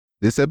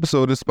This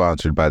episode is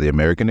sponsored by the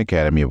American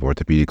Academy of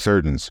Orthopedic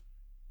Surgeons.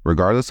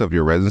 Regardless of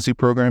your residency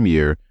program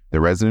year,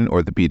 the Resident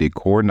Orthopedic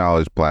Core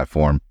Knowledge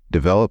Platform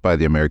developed by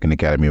the American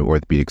Academy of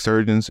Orthopedic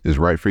Surgeons is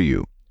right for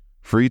you.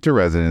 Free to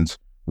residents,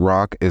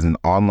 ROCK is an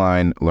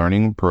online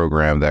learning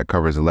program that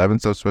covers 11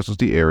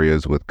 subspecialty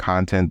areas with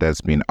content that's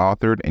being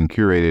authored and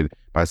curated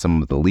by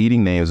some of the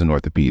leading names in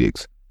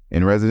orthopedics.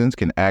 And residents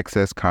can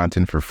access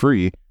content for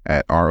free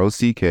at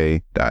rock.aos.org.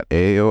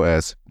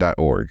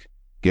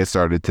 Get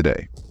started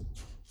today.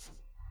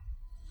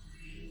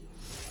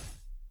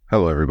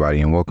 Hello, everybody,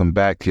 and welcome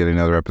back to yet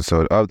another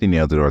episode of the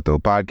Nailed It Ortho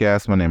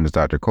podcast. My name is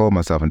Dr. Cole.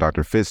 Myself and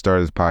Dr. Fitz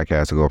started this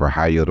podcast to go over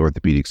high-yield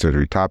orthopedic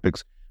surgery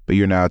topics, but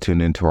you're now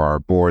tuned into our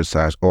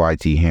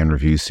board/OITE hand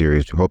review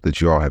series. We hope that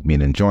you all have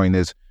been enjoying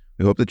this.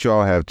 We hope that you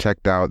all have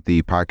checked out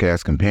the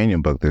podcast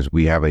companion book.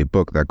 We have a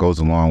book that goes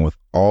along with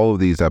all of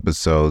these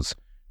episodes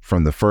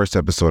from the first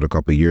episode a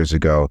couple of years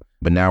ago,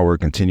 but now we're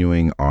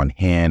continuing on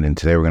hand, and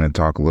today we're going to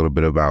talk a little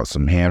bit about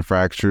some hand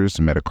fractures,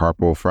 some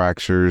metacarpal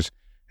fractures.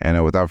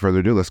 And without further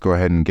ado, let's go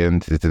ahead and get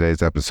into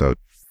today's episode.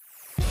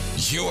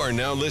 You are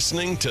now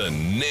listening to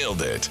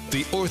Nailed It,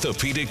 the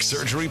Orthopedic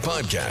Surgery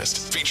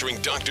Podcast, featuring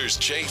Doctors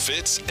Jay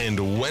Fitz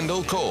and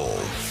Wendell Cole.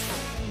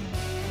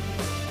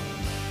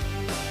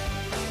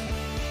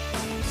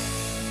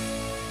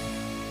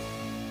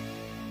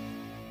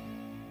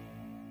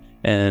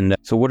 And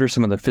so what are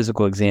some of the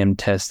physical exam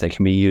tests that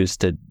can be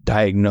used to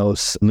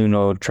diagnose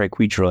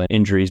lunotriquetral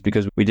injuries?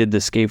 Because we did the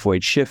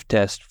scaphoid shift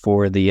test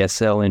for the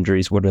SL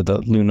injuries. What are the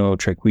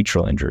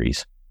lunotriquetral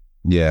injuries?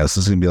 Yeah, so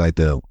it's going to be like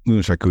the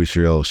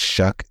lunotriquetral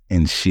shuck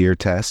and shear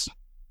test. It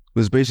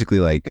was basically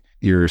like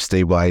you're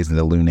stabilizing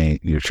the lunate,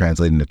 you're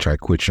translating the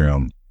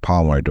triquetrum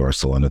palmar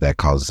dorsal, and if that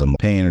causes some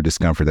pain or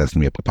discomfort, that's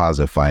going to be a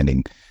positive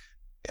finding.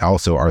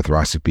 Also,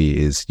 arthroscopy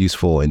is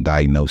useful in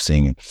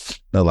diagnosing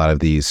a lot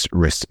of these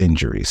wrist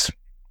injuries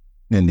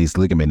and these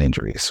ligament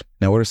injuries.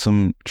 Now, what are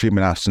some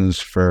treatment options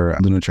for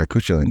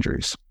lunotriquetral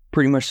injuries?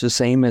 Pretty much the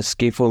same as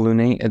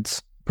scapholunate.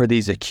 It's for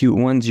these acute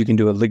ones, you can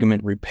do a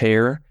ligament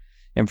repair.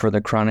 And for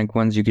the chronic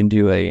ones, you can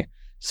do a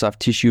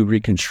soft tissue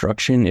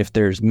reconstruction. If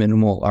there's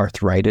minimal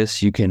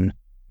arthritis, you can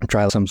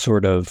try some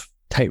sort of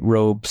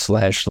tightrope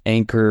 /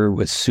 anchor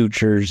with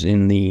sutures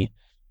in the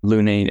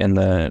lunate and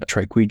the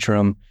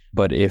triquetrum.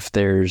 But if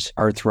there's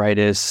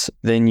arthritis,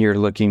 then you're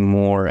looking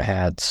more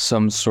at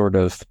some sort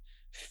of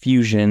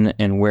fusion,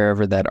 and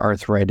wherever that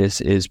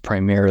arthritis is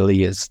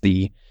primarily is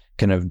the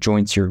kind of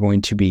joints you're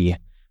going to be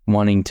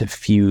wanting to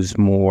fuse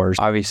more.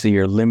 Obviously,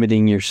 you're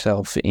limiting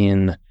yourself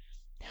in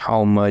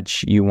how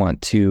much you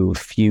want to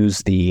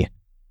fuse the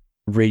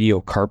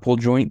radiocarpal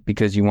joint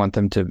because you want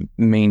them to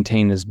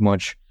maintain as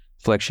much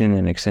flexion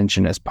and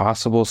extension as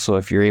possible. So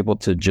if you're able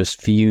to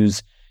just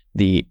fuse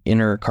the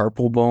inner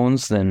carpal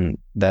bones, then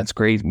that's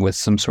great with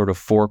some sort of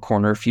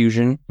four-corner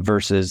fusion,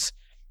 versus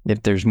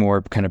if there's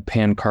more kind of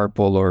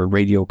pancarpal or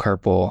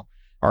radiocarpal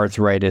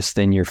arthritis,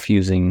 then you're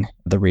fusing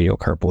the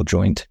radiocarpal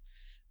joint.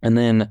 And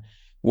then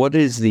what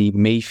is the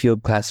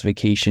Mayfield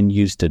classification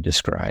used to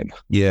describe?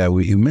 Yeah,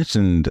 you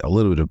mentioned a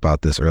little bit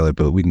about this earlier,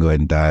 but we can go ahead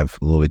and dive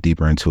a little bit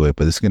deeper into it.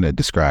 But it's going to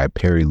describe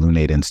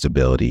perilunate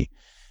instability.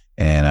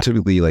 And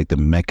typically, like the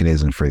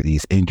mechanism for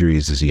these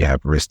injuries is you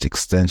have wrist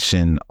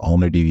extension,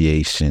 ulnar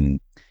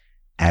deviation,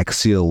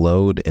 axial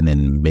load, and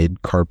then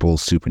mid-carpal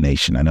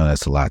supination. I know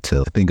that's a lot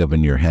to think of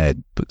in your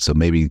head, but so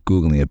maybe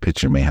Googling a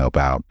picture may help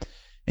out.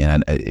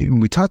 And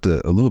we talked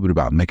a little bit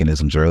about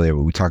mechanisms earlier,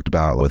 but we talked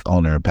about with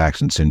ulnar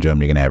impaction syndrome,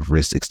 you're going to have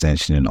wrist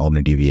extension and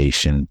ulnar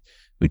deviation.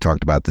 We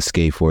talked about the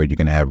scaphoid, you're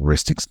going to have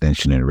wrist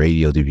extension and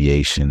radial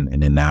deviation.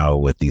 And then now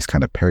with these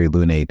kind of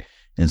perilunate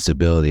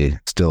instability,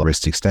 still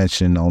wrist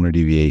extension, ulnar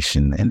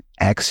deviation, and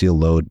axial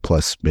load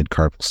plus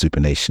mid-carpal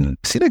supination. I've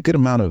seen a good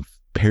amount of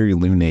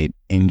perilunate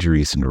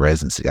injuries in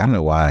residency. I don't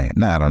know why.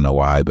 I don't know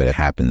why, but it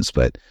happens,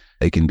 but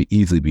it can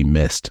easily be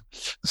missed.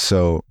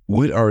 So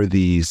what are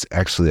these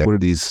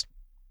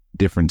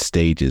different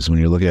stages? When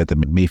you're looking at the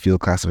Mayfield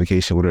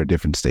classification, what are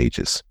different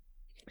stages?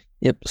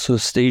 Yep. So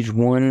stage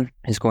 1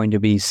 is going to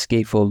be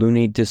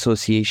scapholunate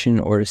dissociation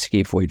or a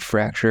scaphoid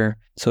fracture.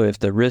 So if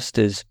the wrist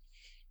is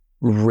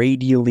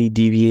radially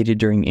deviated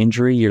during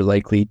injury, you're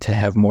likely to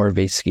have more of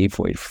a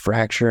scaphoid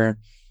fracture.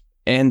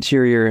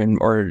 Anterior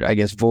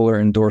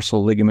volar and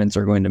dorsal ligaments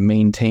are going to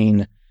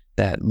maintain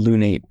that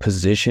lunate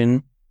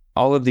position.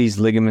 All of these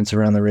ligaments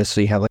around the wrist,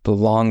 so you have like the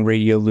long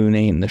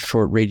radiolunate and the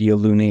short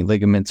radiolunate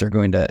ligaments, are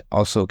going to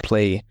also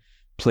play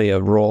a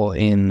role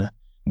in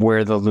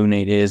where the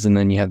lunate is. And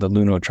then you have the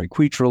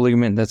lunotriquetral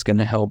ligament that's going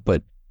to help.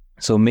 But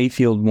so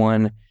Mayfield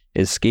 1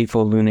 is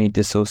scapholunate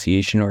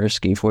dissociation or a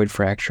scaphoid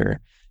fracture.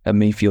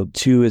 Mayfield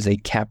 2 is a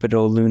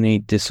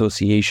capitolunate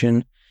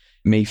dissociation.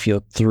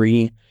 Mayfield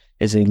 3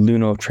 is a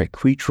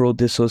lunotriquetral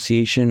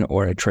dissociation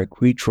or a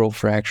triquetral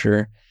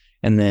fracture.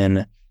 And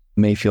then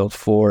Mayfield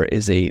 4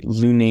 is a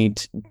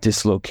lunate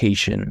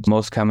dislocation.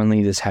 Most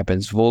commonly, this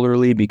happens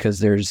volarly because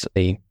there's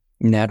a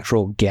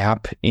natural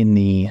gap in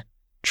the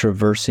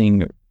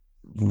traversing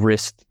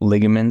wrist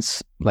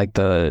ligaments, like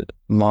the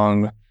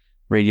long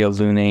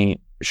radiolunate,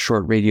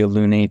 short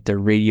radiolunate, the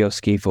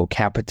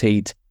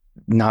radioscaphocapitate,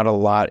 not a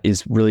lot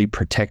is really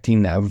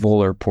protecting that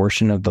volar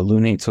portion of the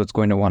lunate. So it's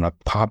going to want to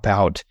pop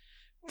out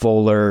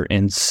volar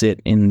and sit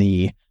in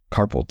the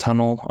carpal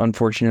tunnel,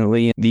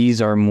 unfortunately.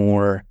 These are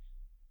more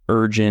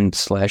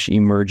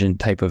urgent/emergent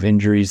type of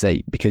injuries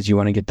because you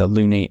want to get the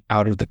lunate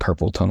out of the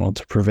carpal tunnel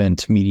to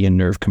prevent median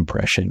nerve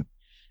compression.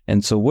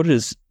 And so what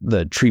is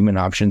the treatment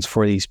options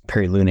for these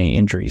perilunate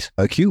injuries?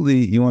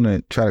 Acutely, you want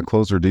to try to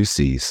close reduce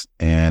these.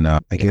 And I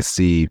guess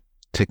the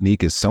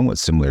technique is somewhat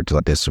similar to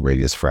a distal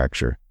radius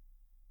fracture.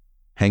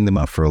 Hang them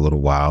up for a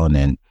little while and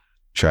then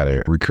try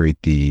to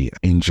recreate the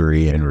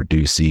injury and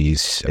reduce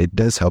these. It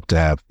does help to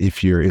have,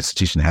 if your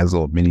institution has a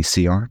little mini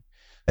CR,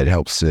 it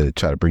helps to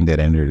try to bring that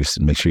in there just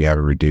to make sure you have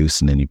it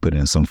reduced, and then you put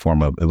in some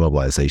form of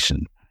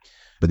immobilization.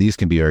 But these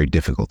can be very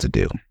difficult to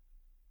do.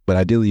 But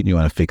ideally, you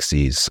want to fix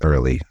these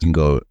early. You can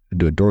go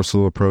do a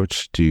dorsal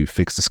approach to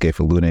fix the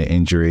scapholunate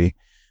injury,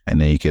 and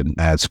then you can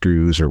add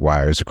screws or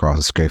wires across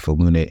the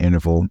scapholunate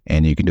interval,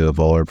 and you can do a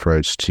volar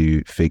approach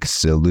to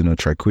fix the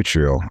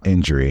lunotriquetral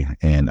injury,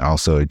 and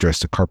also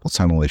address the carpal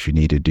tunnel if you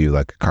need to do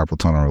like a carpal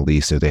tunnel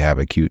release if they have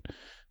acute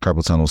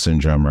carpal tunnel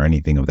syndrome or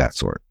anything of that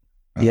sort.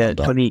 Yeah,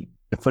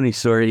 funny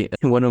story.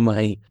 One of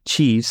my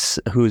chiefs,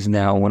 who's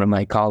now one of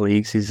my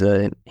colleagues, he's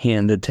a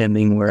hand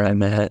attending where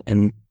I'm at,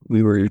 and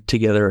we were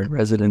together in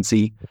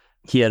residency.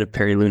 He had a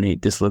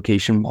perilunate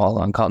dislocation while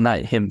on call.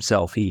 Not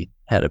himself, he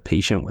had a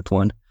patient with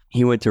one.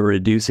 He went to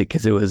reduce it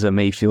because it was a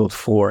Mayfield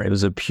 4. It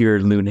was a pure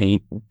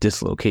lunate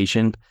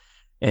dislocation,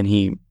 and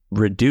he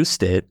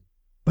reduced it,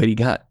 but he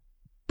got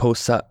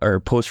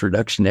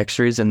post-reduction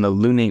x-rays, and the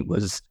lunate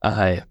was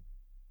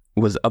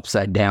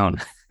upside down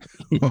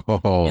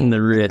in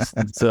the wrist.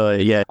 So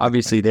yeah,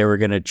 obviously they were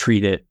going to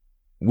treat it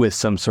with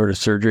some sort of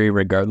surgery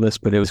regardless,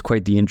 but it was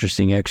quite the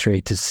interesting x-ray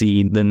to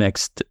see the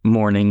next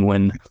morning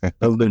when the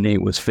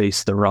lunate was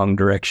faced the wrong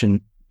direction.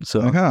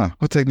 So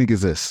what technique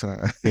is this?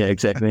 Yeah,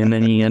 exactly. And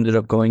then he ended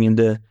up going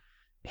into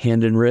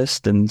hand and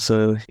wrist, and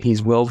so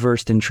he's well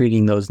versed in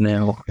treating those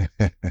now.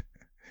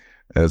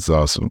 That's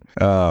awesome.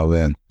 Oh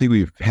man, I think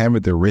we've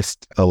hammered the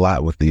wrist a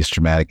lot with these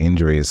traumatic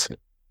injuries,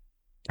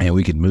 and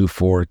we can move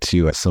forward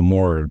to some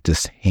more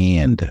just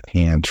hand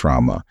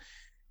trauma.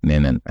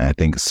 And then I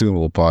think soon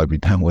we'll probably be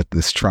done with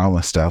this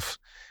trauma stuff.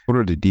 What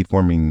are the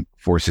deforming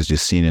forces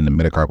just seen in the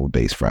metacarpal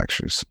base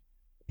fractures?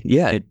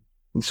 Yeah,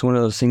 it's one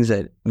of those things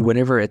that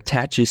whatever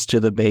attaches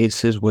to the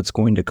base is what's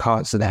going to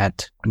cause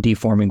that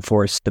deforming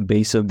force. The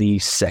base of the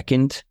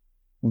second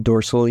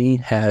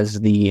dorsally has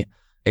the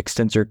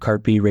extensor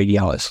carpi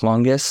radialis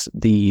longus.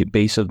 The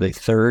base of the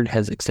third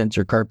has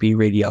extensor carpi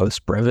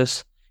radialis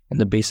brevis. And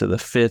the base of the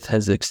fifth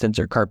has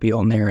extensor carpi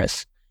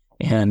ulnaris.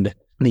 And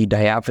the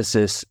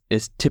diaphysis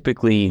is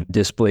typically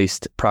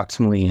displaced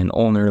proximally and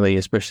ulnarly,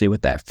 especially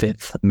with that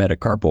fifth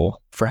metacarpal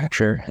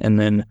fracture. And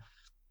then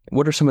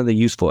what are some of the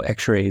useful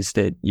x-rays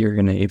that you're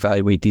going to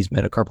evaluate these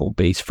metacarpal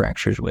base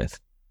fractures with?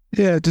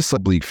 Yeah, just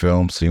oblique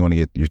films. So you want to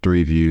get your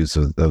 3 views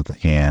of the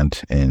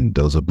hand, and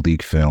those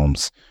oblique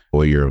films,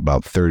 or you're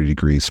about 30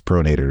 degrees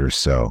pronated or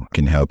so,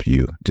 can help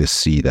you just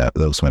see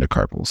those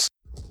metacarpals.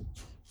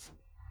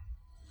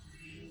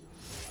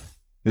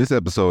 This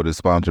episode is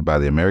sponsored by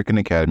the American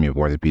Academy of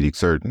Orthopedic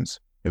Surgeons.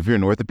 If you're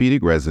an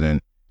orthopedic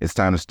resident, it's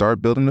time to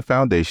start building the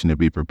foundation to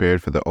be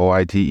prepared for the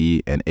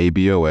OITE and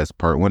ABOS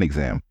Part 1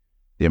 exam.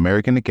 The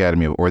American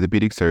Academy of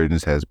Orthopedic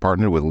Surgeons has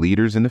partnered with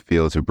leaders in the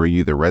field to bring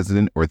you the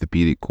Resident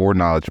Orthopedic Core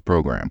Knowledge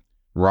Program.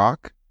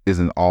 ROC is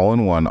an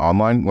all-in-one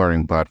online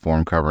learning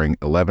platform covering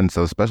 11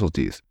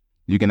 subspecialties.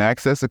 You can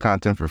access the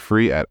content for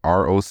free at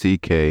rock.aaos.org.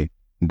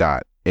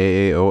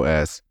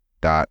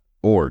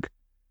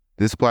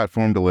 This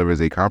platform delivers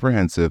a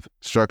comprehensive,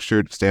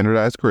 structured,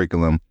 standardized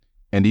curriculum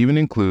and even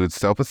includes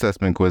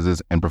self-assessment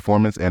quizzes and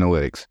performance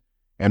analytics.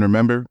 And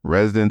remember,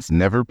 residents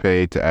never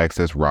pay to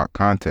access ROC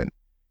content.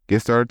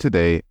 Get started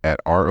today at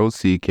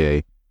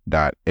rock.aaos.org.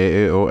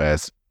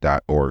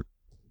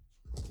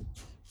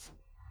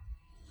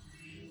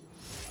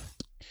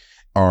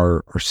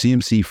 Are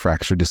CMC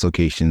fracture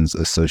dislocations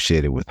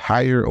associated with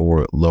higher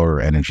or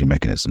lower energy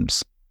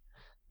mechanisms?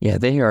 Yeah,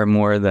 they are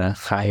more the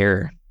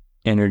higher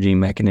energy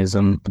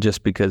mechanism,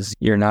 just because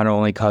you're not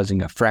only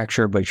causing a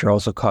fracture, but you're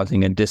also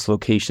causing a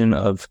dislocation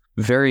of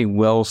very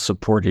well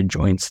supported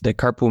joints. The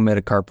carpal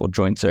metacarpal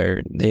joints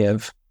they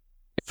have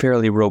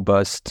fairly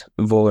robust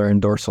volar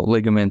and dorsal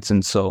ligaments.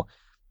 And so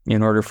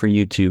in order for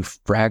you to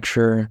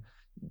fracture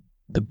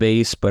the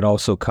base, but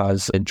also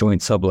cause a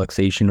joint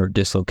subluxation or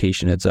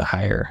dislocation, it's a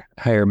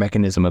higher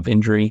mechanism of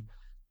injury.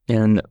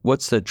 And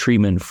what's the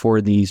treatment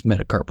for these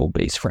metacarpal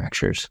base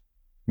fractures?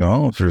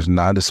 No, if there's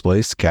not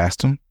displaced,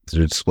 cast them. If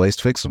they're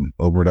displaced, fix them.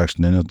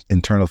 Overreduction and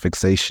internal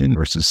fixation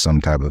versus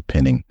some type of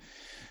pinning.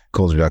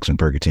 Cold reduction,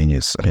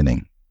 percutaneous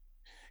pinning.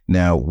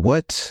 Now,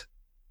 what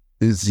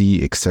is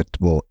the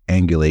acceptable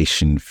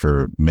angulation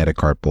for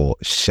metacarpal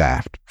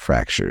shaft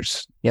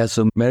fractures? Yeah,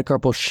 so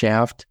metacarpal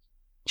shaft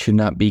should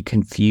not be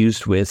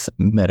confused with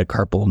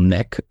metacarpal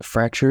neck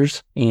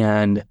fractures.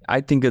 And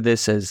I think of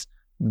this as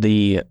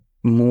the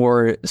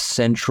more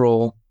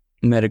central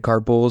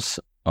metacarpals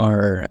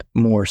are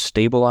more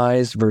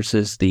stabilized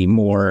versus the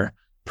more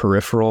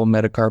peripheral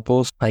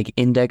metacarpals, like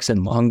index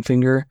and long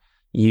finger,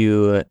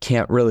 you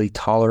can't really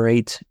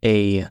tolerate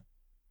a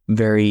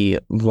very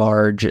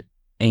large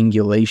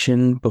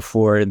angulation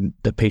before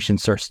the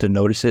patient starts to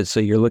notice it. So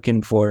you're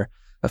looking for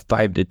a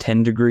 5 to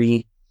 10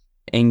 degree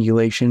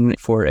angulation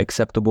for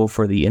acceptable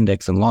for the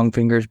index and long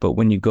fingers. But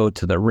when you go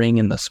to the ring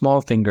and the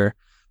small finger,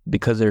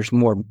 because there's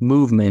more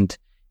movement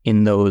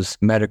in those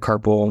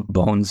metacarpal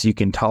bones, you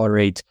can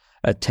tolerate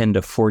a 10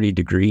 to 40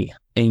 degree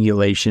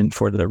angulation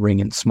for the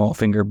ring and small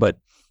finger. But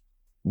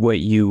what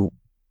you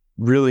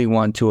really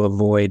want to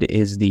avoid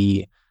is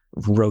the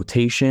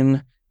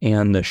rotation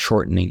and the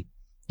shortening.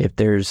 If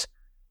there's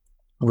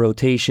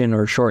rotation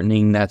or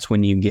shortening, that's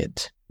when you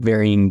get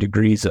varying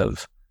degrees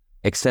of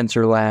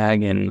extensor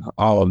lag and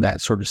all of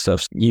that sort of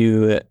stuff.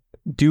 You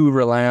do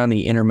rely on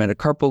the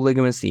intermetacarpal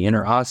ligaments, the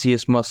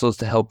interosseous muscles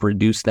to help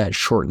reduce that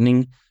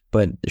shortening,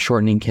 but the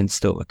shortening can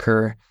still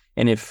occur.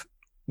 And if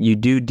you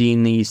do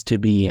deem these to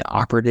be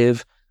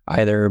operative,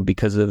 either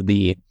because of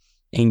the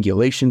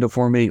angulation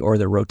deformity or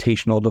the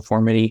rotational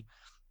deformity,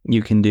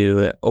 you can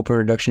do open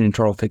reduction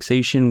internal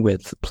fixation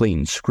with plate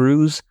and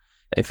screws.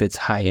 If it's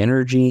high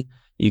energy,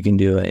 you can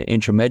do an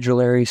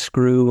intramedullary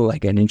screw,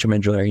 like an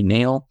intramedullary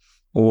nail,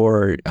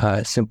 or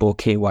simple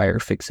K-wire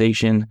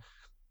fixation.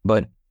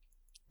 But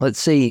let's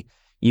say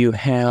you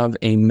have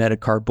a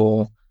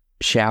metacarpal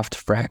shaft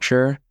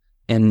fracture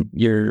and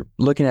you're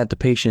looking at the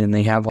patient and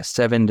they have a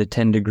 7 to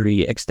 10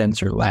 degree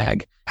extensor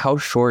lag. How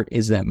short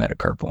is that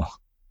metacarpal?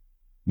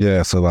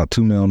 Yeah, so about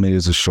 2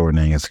 millimeters of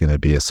shortening is going to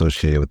be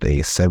associated with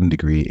a 7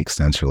 degree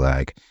extensor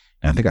lag.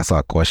 And I think I saw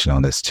a question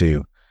on this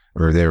too,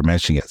 or they were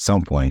mentioning it at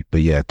some point.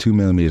 But yeah, 2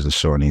 millimeters of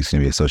shortening is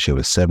going to be associated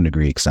with 7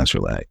 degree extensor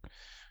lag.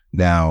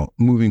 Now,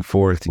 moving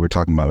forth, we're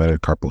talking about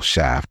metacarpal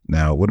shaft.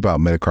 Now, what about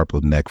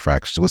metacarpal neck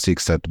fracture? What's the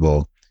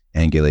acceptable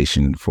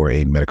angulation for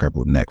a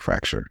metacarpal neck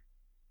fracture?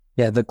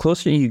 Yeah, the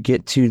closer you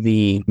get to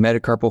the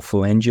metacarpal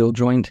phalangeal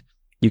joint,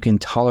 you can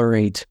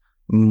tolerate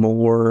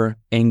more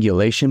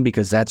angulation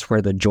because that's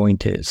where the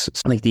joint is.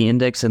 Like the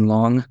index and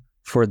long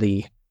for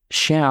the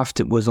shaft,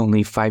 it was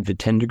only 5 to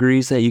 10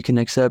 degrees that you can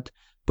accept,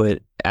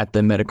 but at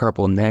the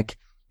metacarpal neck,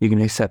 you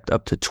can accept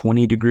up to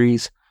 20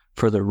 degrees.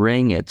 For the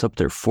ring, it's up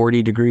to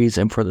 40 degrees,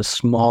 and for the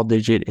small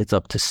digit, it's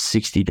up to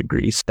 60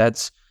 degrees.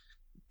 That's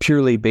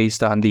purely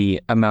based on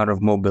the amount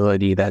of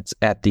mobility that's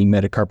at the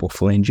metacarpal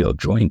phalangeal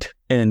joint.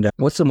 And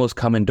what's the most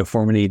common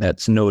deformity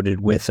that's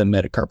noted with a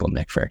metacarpal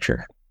neck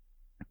fracture?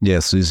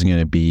 Yes, so this is going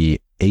to be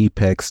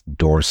apex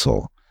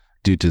dorsal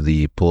due to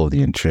the pull of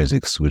the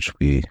intrinsics, which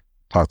we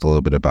talked a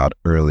little bit about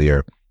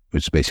earlier,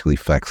 which basically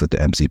flex at the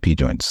MCP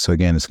joints. So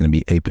again, it's going to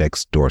be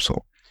apex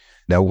dorsal.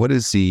 Now, what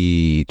is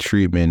the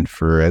treatment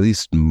for at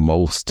least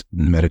most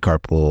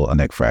metacarpal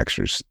neck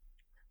fractures?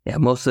 Yeah,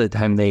 most of the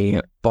time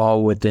they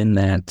fall within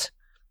that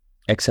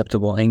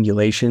acceptable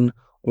angulation,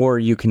 or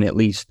you can at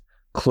least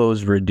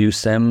close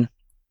reduce them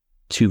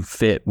to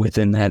fit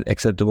within that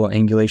acceptable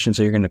angulation.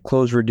 So you're going to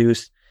close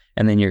reduce,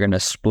 and then you're going to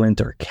splint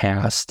or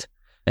cast,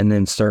 and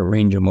then start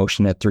range of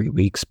motion at 3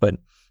 weeks. But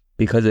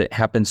because it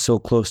happens so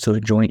close to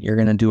a joint, you're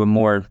going to do a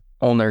more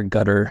ulnar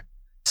gutter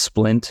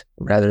splint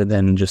rather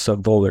than just a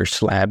volar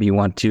slab. You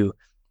want to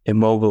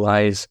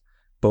immobilize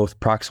both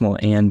proximal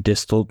and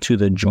distal to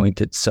the joint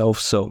itself.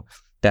 So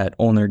that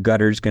ulnar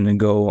gutter is going to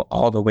go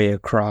all the way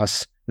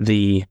across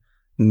the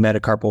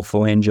metacarpal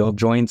phalangeal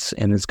joints,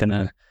 and it's going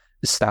to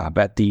stop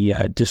at the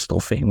distal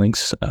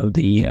phalanx of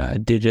the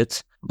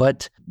digits.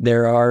 But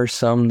there are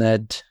some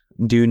that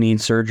do need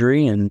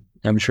surgery, and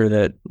I'm sure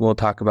that we'll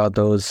talk about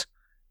those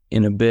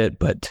in a bit.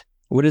 But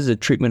what is the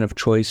treatment of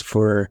choice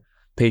for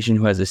patient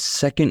who has a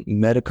second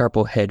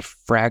metacarpal head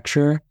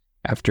fracture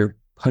after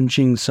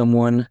punching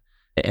someone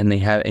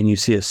and you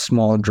see a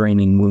small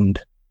draining wound?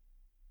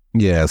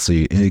 Yeah, so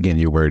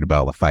you're worried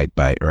about a fight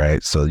bite,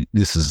 right? So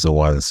this is the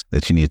ones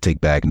that you need to take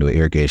back and do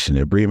irrigation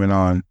and debridement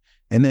on.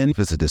 And then if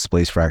it's a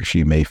displaced fracture,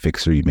 you may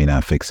fix it or you may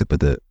not fix it. But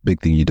the big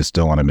thing you just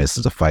don't want to miss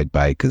is a fight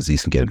bite because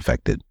these can get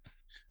infected.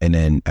 And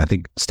then I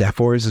think Staph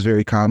aureus is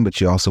very common,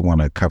 but you also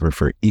want to cover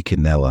for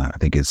Echinella. I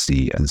think it's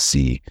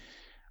the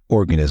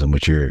organism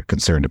which you're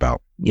concerned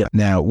about. Yeah.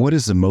 Now, what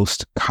is the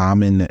most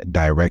common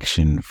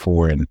direction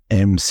for an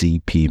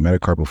MCP,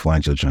 metacarpal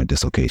phalangeal joint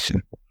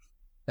dislocation?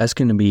 That's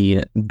going to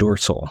be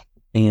dorsal.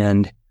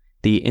 And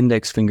the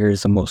index finger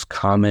is the most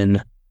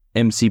common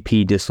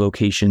MCP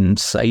dislocation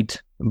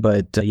site.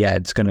 But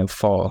it's going to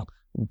fall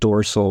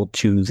dorsal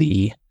to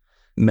the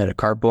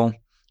metacarpal.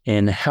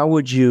 And how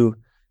would you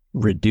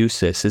reduce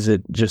this? Is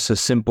it just a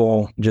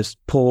simple, just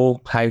pull,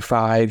 high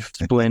five,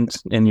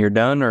 splint, and you're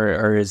done?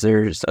 Or is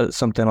there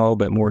something a little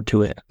bit more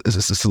to it?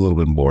 It's just a little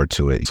bit more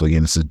to it. So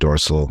again, it's a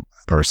dorsal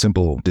or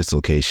simple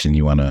dislocation.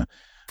 You want to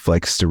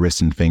flex the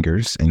wrist and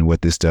fingers. And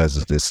what this does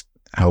is this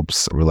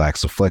helps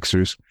relax the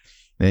flexors.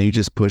 And then you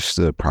just push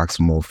the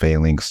proximal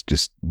phalanx,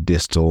 just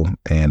distal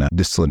and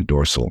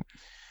dorsal.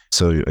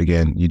 So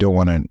again, you don't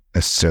want to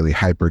necessarily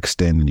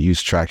hyperextend and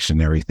use traction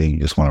and everything. You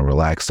just want to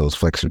relax those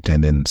flexor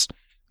tendons,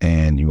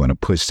 and you want to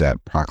push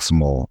that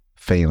proximal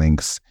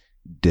phalanx,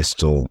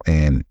 distal,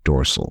 and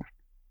dorsal.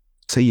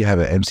 Say you have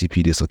an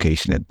MCP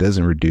dislocation that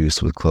doesn't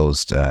reduce with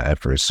closed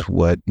efforts.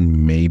 What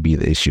may be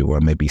the issue?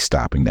 What may be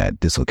stopping that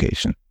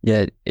dislocation?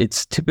 Yeah,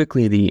 it's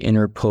typically the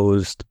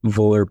interposed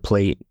volar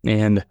plate.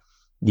 And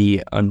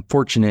the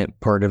unfortunate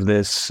part of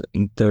this,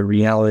 the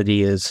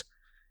reality is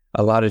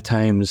a lot of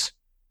times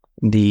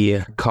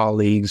the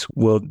colleagues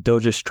they'll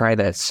just try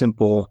that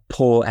simple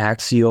pull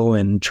axial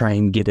and try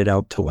and get it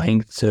out to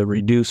length to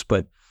reduce.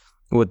 But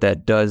what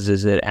that does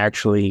is it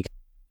actually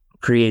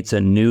creates a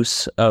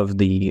noose of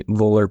the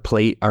volar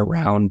plate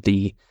around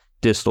the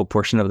distal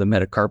portion of the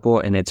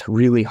metacarpal, and it's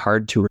really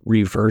hard to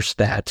reverse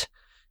that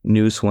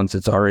noose once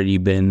it's already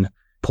been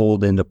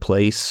pulled into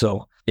place.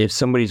 So if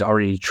somebody's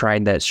already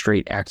tried that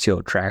straight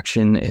axial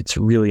traction, it's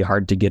really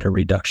hard to get a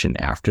reduction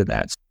after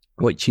that.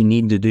 What you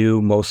need to do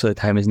most of the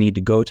time is need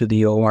to go to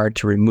the OR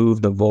to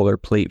remove the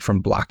volar plate from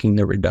blocking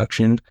the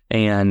reduction.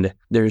 And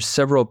there's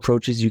several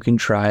approaches you can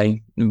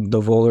try.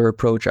 The volar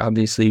approach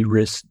obviously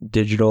risks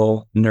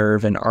digital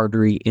nerve and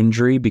artery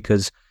injury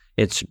because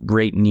it's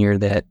right near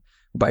that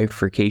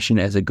bifurcation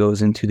as it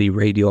goes into the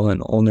radial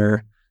and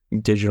ulnar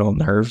digital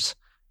nerves.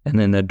 And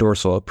then the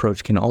dorsal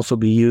approach can also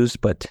be used,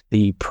 but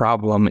the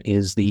problem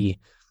is the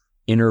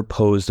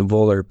interposed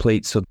volar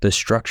plate. So the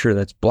structure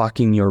that's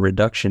blocking your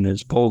reduction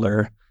is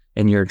volar,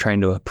 and you're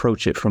trying to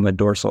approach it from a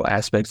dorsal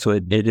aspect. So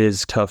it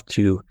is tough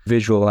to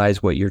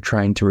visualize what you're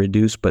trying to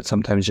reduce, but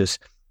sometimes just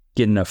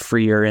getting a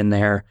freer in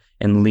there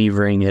and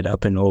levering it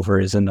up and over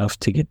is enough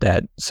to get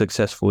that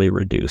successfully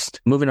reduced.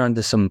 Moving on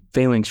to some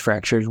phalanx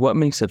fractures. What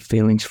makes a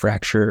phalanx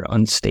fracture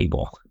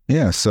unstable?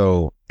 Yeah,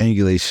 so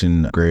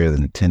angulation greater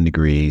than 10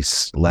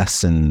 degrees,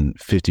 less than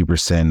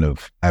 50%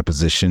 of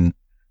apposition,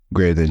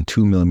 greater than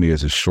 2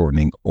 millimeters of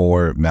shortening,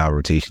 or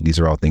malrotation. These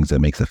are all things that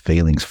makes a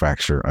phalanx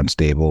fracture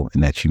unstable,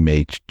 and that you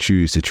may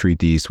choose to treat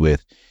these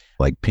with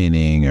like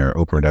pinning or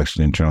open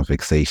reduction internal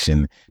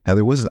fixation. Now,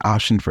 there was an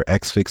option for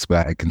X-fix,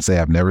 but I can say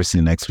I've never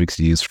seen an X-fix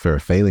used for a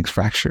phalanx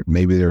fracture.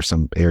 Maybe there are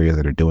some areas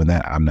that are doing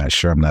that. I'm not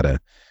sure. I'm not a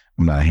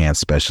hand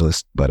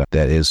specialist, but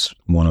that is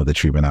one of the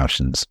treatment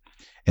options.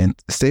 And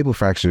stable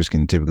fractures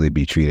can typically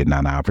be treated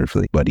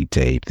non-operatively, buddy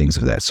tape, things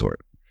of that sort.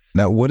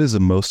 Now, what is the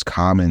most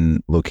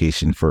common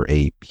location for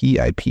a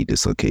PIP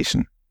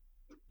dislocation?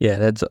 Yeah,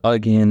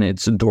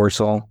 it's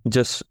dorsal.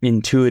 Just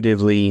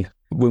intuitively,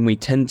 when we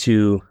tend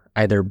to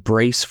either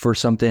brace for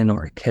something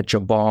or catch a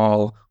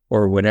ball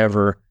or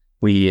whatever,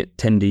 we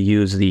tend to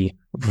use the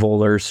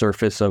volar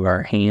surface of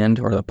our hand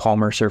or the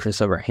palmar surface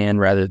of our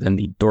hand rather than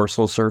the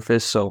dorsal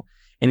surface. So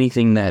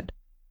anything that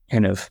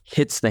kind of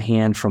hits the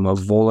hand from a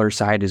volar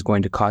side is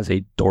going to cause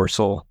a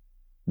dorsal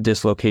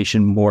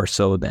dislocation more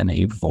so than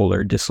a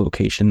volar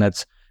dislocation. I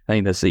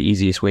think that's the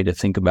easiest way to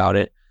think about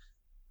it.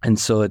 And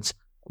so it's,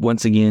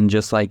 once again,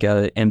 just like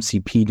a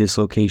MCP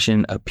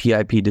dislocation, a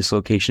PIP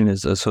dislocation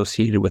is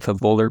associated with a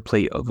volar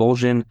plate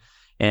avulsion.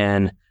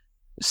 And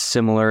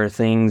similar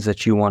things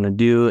that you want to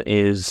do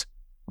is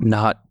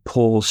not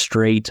pull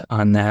straight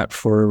on that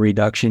for a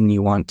reduction.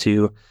 You want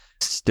to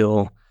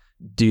still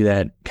do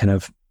that kind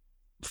of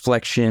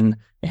flexion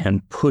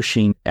and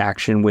pushing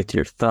action with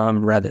your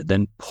thumb rather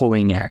than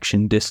pulling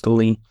action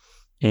distally.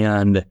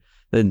 And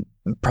the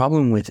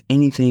problem with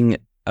anything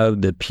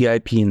of the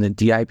PIP and the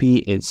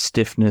DIP is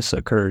stiffness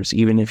occurs.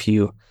 Even if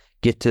you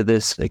get to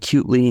this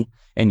acutely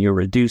and you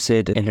reduce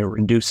it and it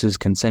reduces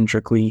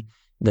concentrically,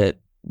 that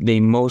they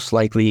most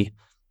likely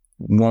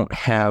won't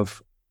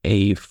have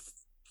a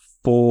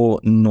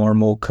full,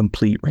 normal,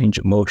 complete range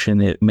of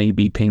motion. It may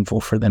be painful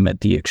for them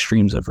at the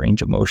extremes of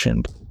range of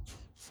motion.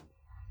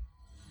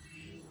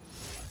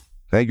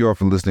 Thank you all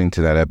for listening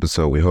to that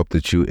episode. We hope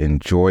that you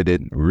enjoyed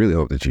it. We really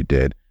hope that you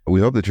did. We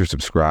hope that you're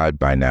subscribed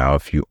by now.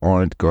 If you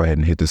aren't, go ahead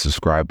and hit the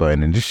subscribe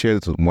button and just share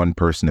this with one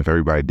person. If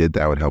everybody did,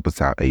 that would help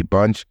us out a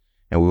bunch.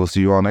 And we will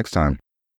see you all next time.